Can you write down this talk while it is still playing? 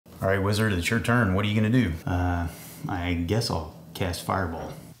All right, Wizard, it's your turn. What are you gonna do? I guess I'll cast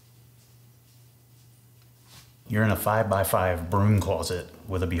Fireball. You're in a 5x5 broom closet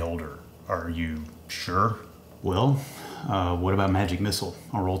with a beholder. Are you sure? Well, what about Magic Missile?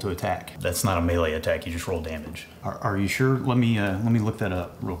 I'll roll to attack. That's not a melee attack, you just roll damage. Are you sure? Let me look that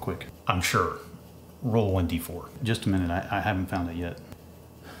up real quick. I'm sure. Roll 1d4. Just a minute, I haven't found it yet.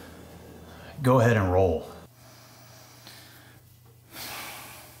 Go ahead and roll.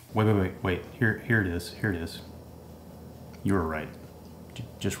 Wait. Here it is. You were right.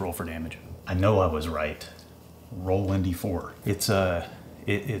 Just roll for damage. I know I was right. Roll 1d4. It's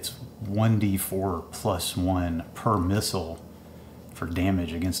 1d4 plus 1 per missile for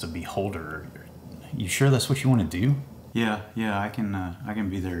damage against a beholder. You sure that's what you want to do? Yeah, I can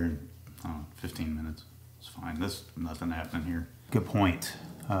be there in 15 minutes. It's fine. There's nothing happening here. Good point.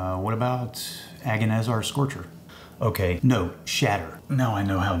 What about Agonazar Scorcher? Okay, no, Shatter. Now I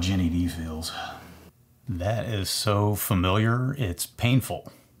know how Jenny D feels. That is so familiar, it's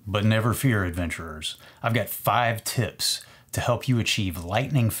painful. But never fear, adventurers. I've got 5 tips to help you achieve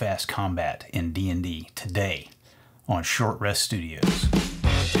lightning fast combat in D&D today on Short Rest Studios.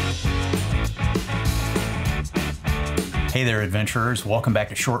 Hey there, adventurers. Welcome back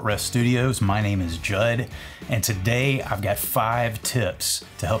to Short Rest Studios. My name is Judd, and today I've got 5 tips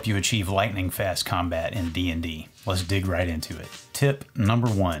to help you achieve lightning fast combat in D&D. Let's dig right into it. Tip number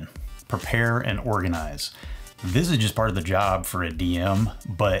 1, prepare and organize. This is just part of the job for a DM,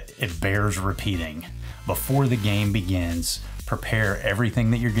 but it bears repeating. Before the game begins, prepare everything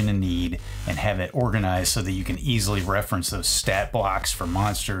that you're gonna need and have it organized so that you can easily reference those stat blocks for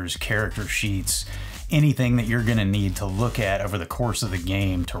monsters, character sheets, anything that you're gonna need to look at over the course of the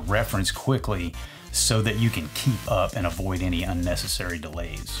game to reference quickly so that you can keep up and avoid any unnecessary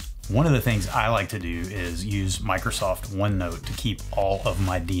delays. One of the things I like to do is use Microsoft OneNote to keep all of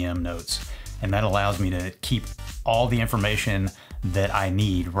my DM notes. And that allows me to keep all the information that I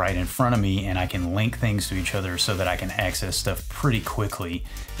need right in front of me, and I can link things to each other so that I can access stuff pretty quickly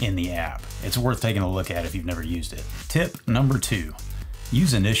in the app. It's worth taking a look at if you've never used it. Tip number 2,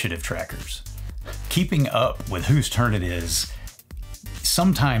 use initiative trackers. Keeping up with whose turn it is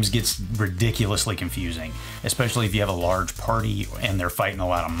sometimes gets ridiculously confusing, especially if you have a large party and they're fighting a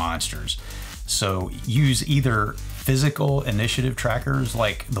lot of monsters. So use either physical initiative trackers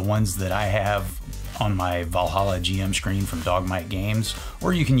like the ones that I have on my Valhalla GM screen from Dogmite Games,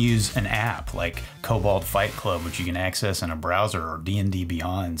 or you can use an app like Cobalt Fight Club, which you can access in a browser, or D&D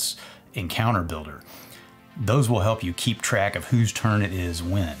Beyond's Encounter Builder. Those will help you keep track of whose turn it is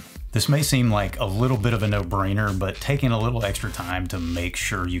when. This may seem like a little bit of a no-brainer, but taking a little extra time to make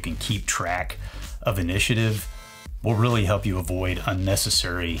sure you can keep track of initiative will really help you avoid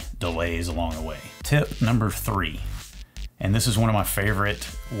unnecessary delays along the way. Tip number 3, and this is one of my favorite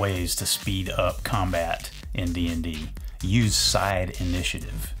ways to speed up combat in D&D, use side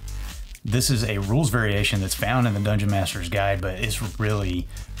initiative. This is a rules variation that's found in the Dungeon Master's Guide, but it's really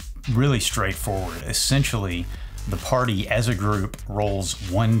straightforward. Essentially, the party as a group rolls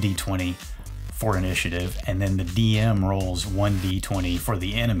 1d20 for initiative, and then the DM rolls 1d20 for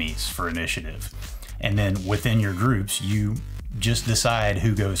the enemies for initiative. And then within your groups, you just decide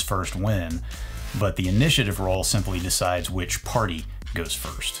who goes first when, but the initiative roll simply decides which party goes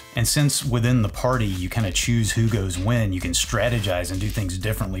first. And since within the party you kind of choose who goes when, you can strategize and do things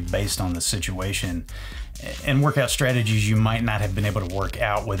differently based on the situation and work out strategies you might not have been able to work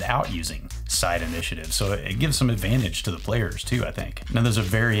out without using side initiative. So it gives some advantage to the players too, I think. Now there's a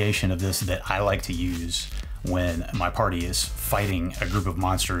variation of this that I like to use when my party is fighting a group of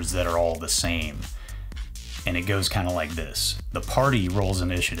monsters that are all the same. And it goes kind of like this. The party rolls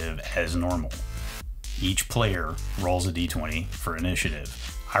initiative as normal. Each player rolls a d20 for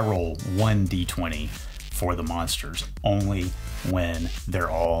initiative. I roll 1d20 for the monsters, only when they're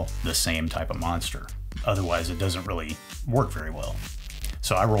all the same type of monster. Otherwise, it doesn't really work very well.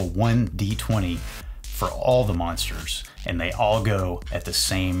 So I roll 1d20 for all the monsters, and they all go at the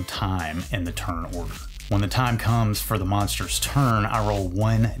same time in the turn order. When the time comes for the monster's turn, I roll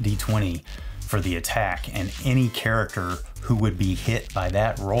 1d20 for the attack, and any character who would be hit by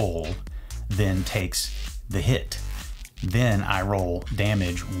that roll then takes the hit. Then I roll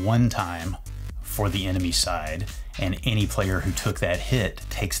damage 1 time for the enemy side, and any player who took that hit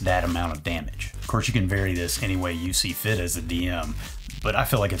takes that amount of damage. Of course, you can vary this any way you see fit as a DM, but I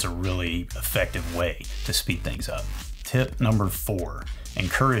feel like it's a really effective way to speed things up. Tip number 4,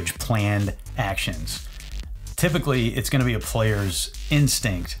 encourage planned actions. Typically, it's going to be a player's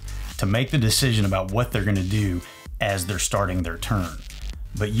instinct to make the decision about what they're going to do as they're starting their turn.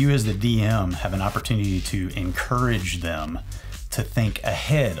 But you as the DM have an opportunity to encourage them to think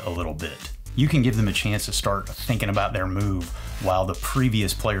ahead a little bit. You can give them a chance to start thinking about their move while the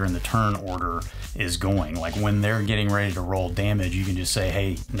previous player in the turn order is going. Like when they're getting ready to roll damage, you can just say,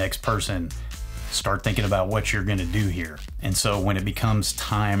 hey, next person, start thinking about what you're gonna do here. And so when it becomes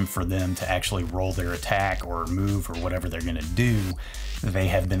time for them to actually roll their attack or move or whatever they're gonna do, they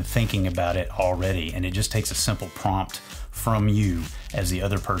have been thinking about it already. And it just takes a simple prompt from you as the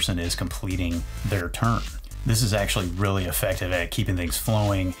other person is completing their turn. This is actually really effective at keeping things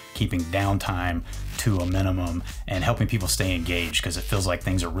flowing, keeping downtime to a minimum, and helping people stay engaged because it feels like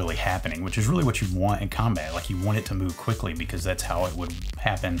things are really happening, which is really what you want in combat. Like you want it to move quickly because that's how it would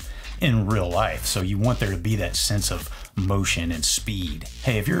happen in real life. So you want there to be that sense of motion and speed.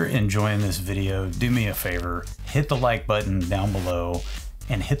 Hey, if you're enjoying this video, do me a favor, hit the like button down below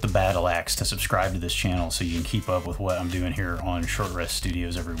and hit the battle axe to subscribe to this channel so you can keep up with what I'm doing here on Short Rest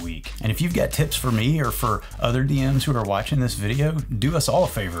Studios every week. And if you've got tips for me or for other DMs who are watching this video, do us all a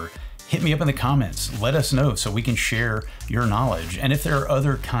favor. Hit me up in the comments. Let us know so we can share your knowledge. And if there are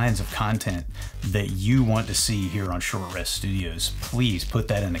other kinds of content that you want to see here on Short Rest Studios, please put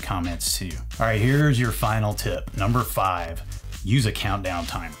that in the comments too. All right, here's your final tip. Number 5, use a countdown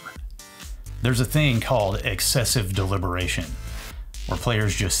timer. There's a thing called excessive deliberation, where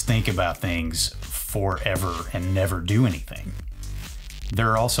players just think about things forever and never do anything. There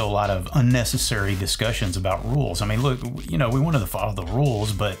are also a lot of unnecessary discussions about rules. I mean, look, you know, we wanted to follow the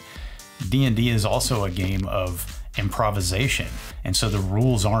rules, but D&D is also a game of improvisation, and so the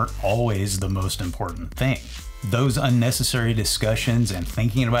rules aren't always the most important thing. Those unnecessary discussions and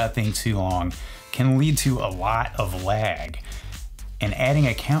thinking about things too long can lead to a lot of lag, and adding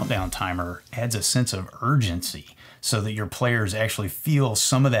a countdown timer adds a sense of urgency so that your players actually feel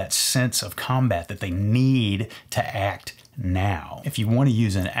some of that sense of combat that they need to act now. If you want to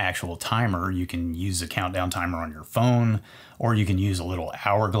use an actual timer, you can use a countdown timer on your phone, or you can use a little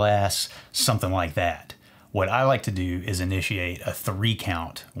hourglass, something like that. What I like to do is initiate a 3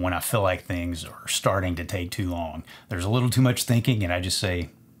 count when I feel like things are starting to take too long. There's a little too much thinking and I just say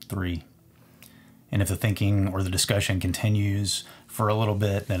 3. And if the thinking or the discussion continues for a little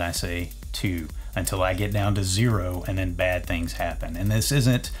bit, then I say 2 until I get down to 0, and then bad things happen. And this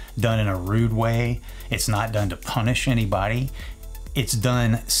isn't done in a rude way. It's not done to punish anybody. It's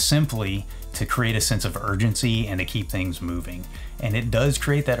done simply to create a sense of urgency and to keep things moving. And it does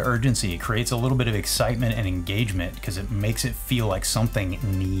create that urgency. It creates a little bit of excitement and engagement because it makes it feel like something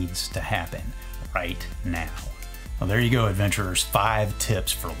needs to happen right now. Well, there you go, adventurers. 5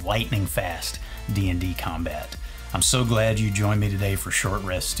 tips for lightning fast D&D combat. I'm so glad you joined me today for Short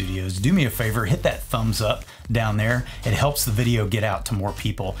Rest Studios. Do me a favor, hit that thumbs up down there. It helps the video get out to more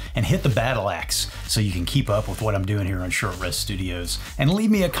people. And hit the battle axe so you can keep up with what I'm doing here on Short Rest Studios. And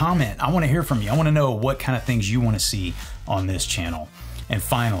leave me a comment. I want to hear from you. I want to know what kind of things you want to see on this channel. And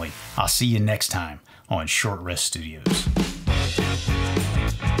finally, I'll see you next time on Short Rest Studios.